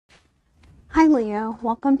Hi Leo,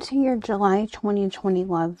 welcome to your July 2020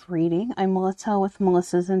 love reading. I'm Melissa with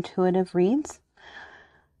Melissa's Intuitive Reads.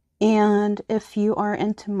 And if you are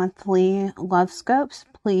into monthly love scopes,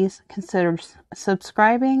 please consider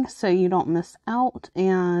subscribing so you don't miss out.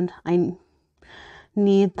 And I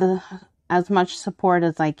need as much support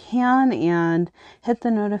as I can, and hit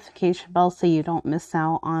the notification bell so you don't miss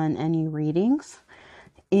out on any readings.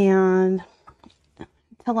 And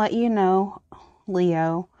to let you know,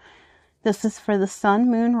 Leo, this is for the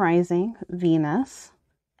Sun, Moon, Rising, Venus.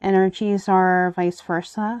 Energies are vice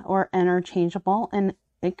versa or interchangeable, and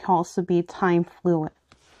it can also be time fluid.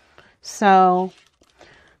 So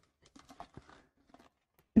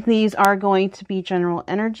these are going to be general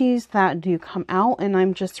energies that do come out, and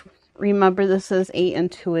I'm just, remember, this is a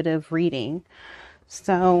intuitive reading.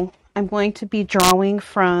 So I'm going to be drawing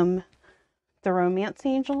from the Romance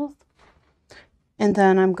Angels, and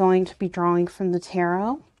then I'm going to be drawing from the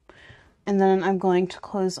Tarot. And then I'm going to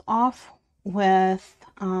close off with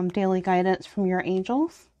daily guidance from your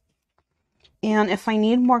angels. And if I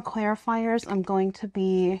need more clarifiers, I'm going to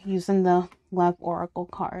be using the Love Oracle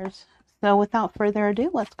cards. So without further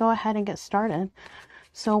ado, let's go ahead and get started.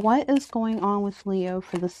 So what is going on with Leo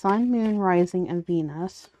for the Sun, Moon, Rising, and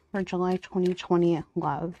Venus for July 2020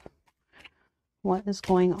 love? What is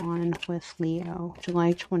going on with Leo,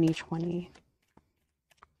 July 2020?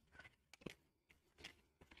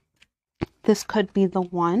 This could be the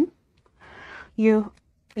one. You've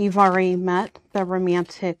already met the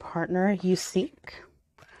romantic partner you seek.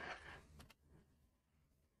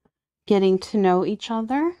 Getting to know each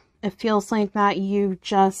other. It feels like that you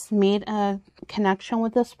just made a connection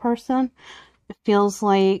with this person. It feels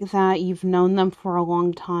like that you've known them for a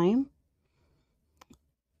long time.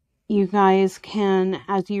 You guys can,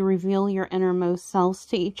 as you reveal your innermost selves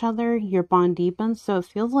to each other, your bond deepens. So it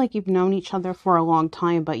feels like you've known each other for a long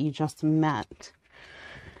time, but you just met.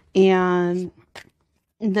 And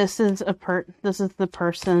this is the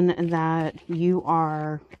person that you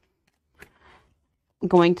are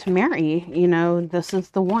going to marry. You know, this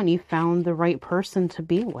is the one. You found the right person to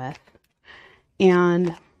be with.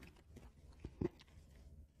 And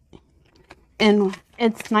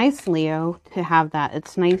it's nice, Leo, to have that.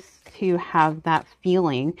 It's nice to have that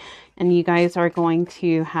feeling, and you guys are going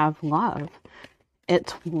to have love.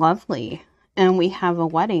 It's lovely. And we have a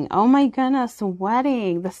wedding. Oh my goodness, a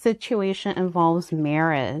wedding. The situation involves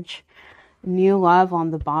marriage. New love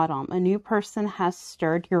on the bottom. A new person has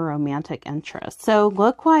stirred your romantic interest. So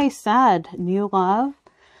look what I said. New love.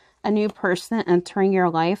 A new person entering your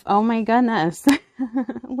life. Oh my goodness.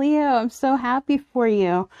 Leo, I'm so happy for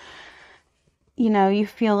you. You know, you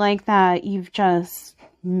feel like that you've just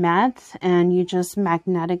met and you just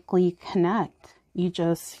magnetically connect. You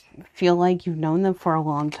just feel like you've known them for a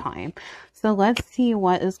long time. So let's see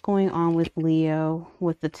what is going on with Leo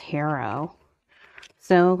with the tarot.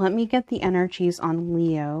 So let me get the energies on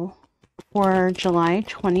Leo for July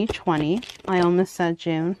 2020. I almost said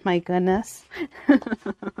June. My goodness.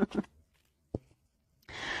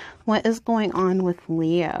 What is going on with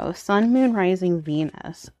Leo? Sun, Moon, Rising,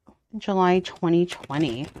 Venus. July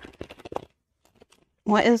 2020.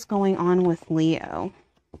 What is going on with Leo?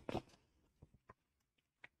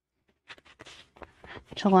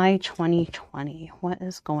 July 2020. What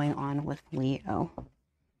is going on with Leo?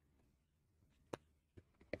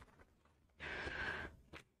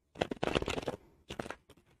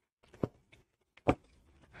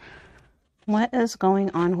 What is going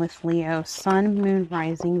on with Leo? Sun, Moon,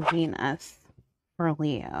 Rising, Venus for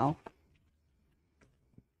Leo.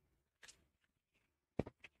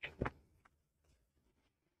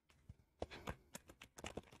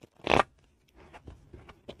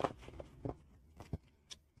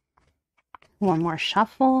 One more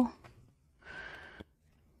shuffle.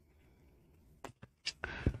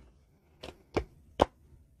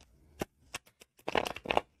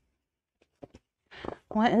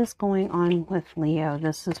 What is going on with Leo?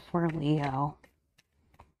 This is for Leo.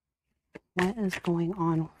 What is going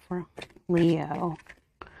on for Leo?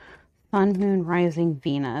 Sun, Moon, Rising,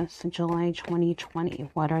 Venus, July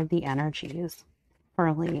 2020. What are the energies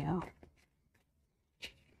for Leo?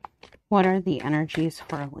 What are the energies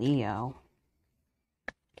for Leo?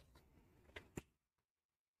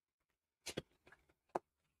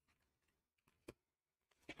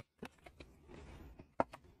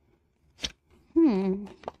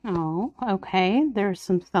 Oh, okay. There's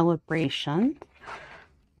some celebration.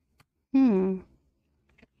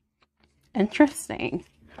 Interesting.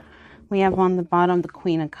 We have on the bottom the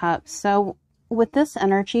Queen of Cups. So with this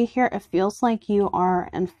energy here, it feels like you are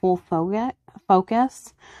in full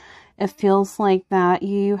focus. It feels like that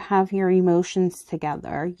you have your emotions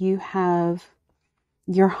together.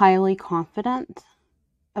 You're highly confident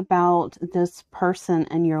about this person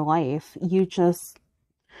in your life. You just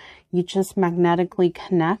magnetically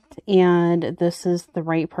connect, and this is the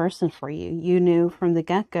right person for you. You knew from the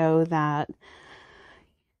get-go that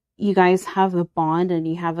you guys have a bond and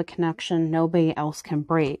you have a connection nobody else can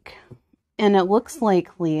break. And it looks like,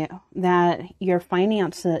 Leo, that your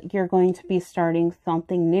finances, you're going to be starting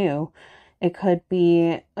something new. It could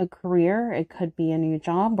be a career, it could be a new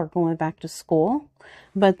job, or going back to school.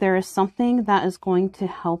 But there is something that is going to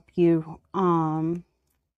help you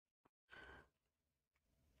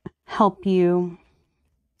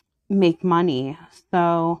make money.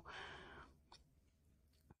 So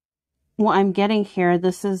what I'm getting here,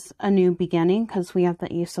 this is a new beginning because we have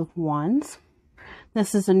the Ace of Wands.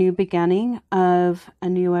 This is a new beginning of a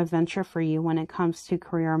new adventure for you when it comes to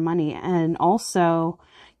career money. And also,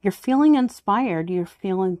 you're feeling inspired. You're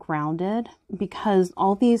feeling grounded because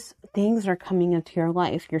all these things are coming into your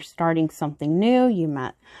life. You're starting something new. You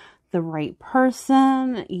met the right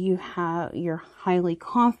person. You're highly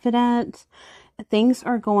confident. Things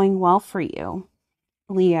are going well for you,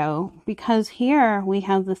 Leo, because here we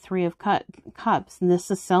have the Three of Cups, and this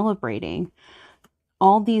is celebrating.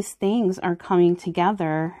 All these things are coming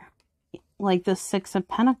together, like the Six of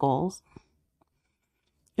Pentacles.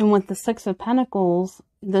 And with the Six of Pentacles,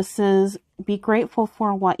 this is be grateful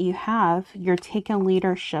for what you have. You're taking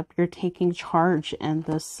leadership. You're taking charge in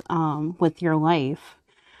this with your life.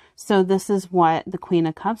 So this is what the Queen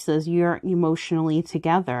of Cups is. You're emotionally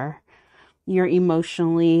together. You're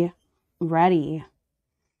emotionally ready.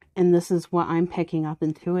 And this is what I'm picking up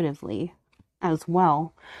intuitively as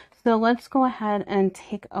well. So let's go ahead and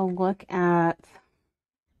take a look at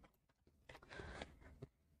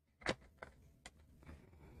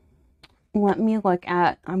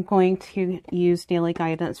I'm going to use daily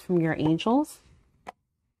guidance from your angels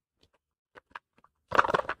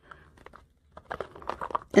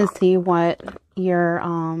and see what your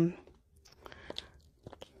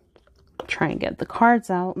try and get the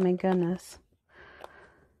cards out. My goodness.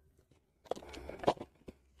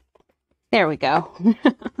 There we go.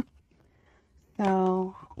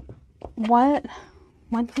 So what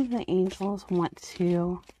do the angels want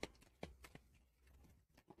to,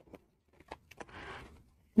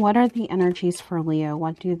 what are the energies for Leo?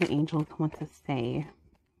 What do the angels want to say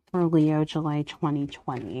for Leo, July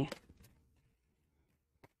 2020?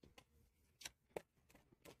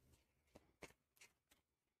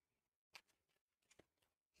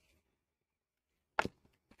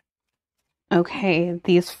 Okay,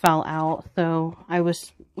 these fell out, so I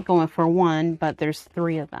was going for one, but there's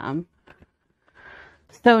three of them.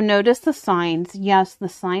 So notice the signs. Yes, the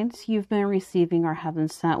signs you've been receiving are heaven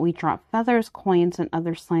sent. We drop feathers, coins, and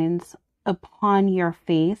other signs upon your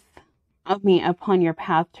upon your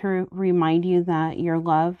path to remind you that you're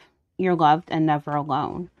loved and never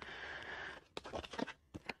alone.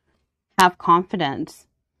 Have confidence.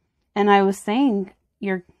 And I was saying,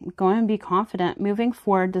 you're going to be confident. Moving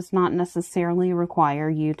forward does not necessarily require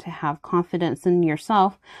you to have confidence in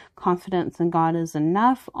yourself. Confidence in God is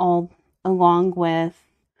enough, all along with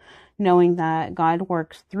knowing that God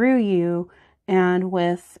works through you and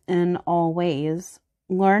within all ways.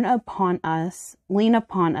 Lean upon us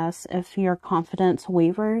if your confidence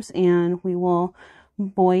wavers, and we will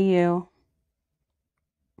buoy you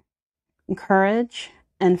courage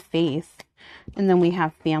and faith. And then we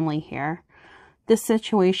have family here. This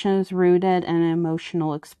situation is rooted in an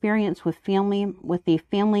emotional experience with a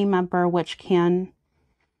family member, which can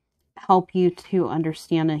help you to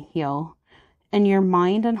understand and heal. And your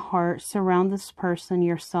mind and heart surround this person,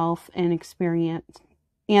 yourself, and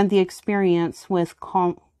the experience with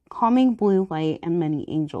calming blue light and many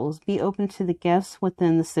angels. Be open to the gifts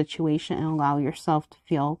within the situation and allow yourself to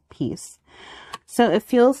feel peace. So it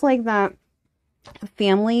feels like that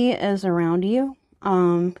family is around you.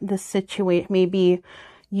 The situation, maybe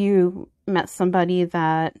you met somebody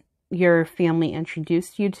that your family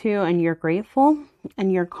introduced you to, and you're grateful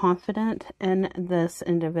and you're confident in this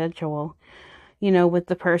individual, with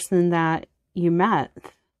the person that you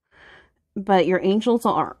met. But your angels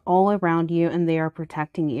are all around you and they are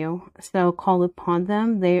protecting you. So call upon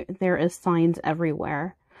them. There is signs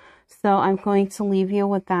everywhere. So I'm going to leave you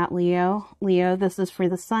with that, Leo. Leo, this is for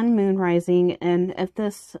the sun, moon, rising. And if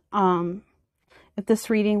this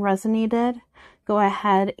reading resonated, go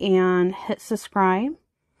ahead and hit subscribe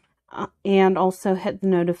and also hit the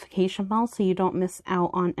notification bell so you don't miss out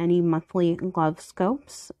on any monthly love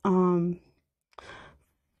scopes.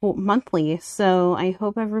 Monthly. So I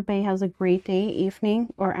hope everybody has a great day,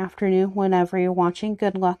 evening, or afternoon, whenever you're watching.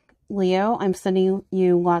 Good luck Leo, I'm sending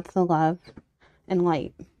you lots of love and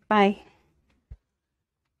light. Bye.